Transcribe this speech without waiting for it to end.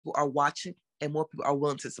people are watching and more people are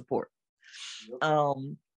willing to support. Yep.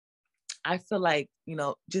 I feel like,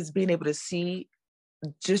 just being able to see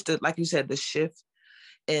just like you said, the shift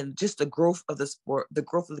and just the growth of the sport, the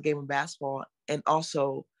growth of the game of basketball, and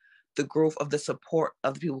also the growth of the support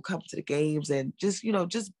of the people who come to the games and just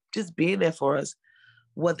being there for us,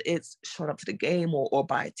 whether it's showing up to the game or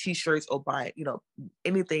buying t-shirts or buying,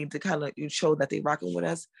 anything to kind of show that they're rocking with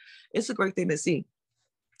us. It's a great thing to see.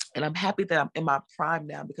 And I'm happy that I'm in my prime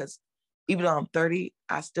now because even though I'm 30,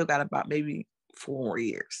 I still got about maybe 4 more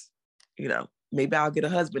years. Maybe I'll get a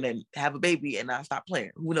husband and have a baby and I'll stop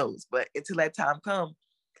playing. Who knows? But until that time comes,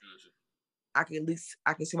 I can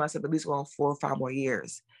see myself at least going 4 or 5 more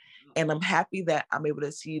years. And I'm happy that I'm able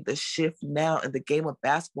to see the shift now in the game of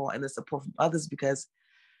basketball and the support from others, because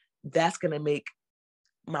that's going to make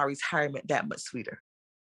my retirement that much sweeter.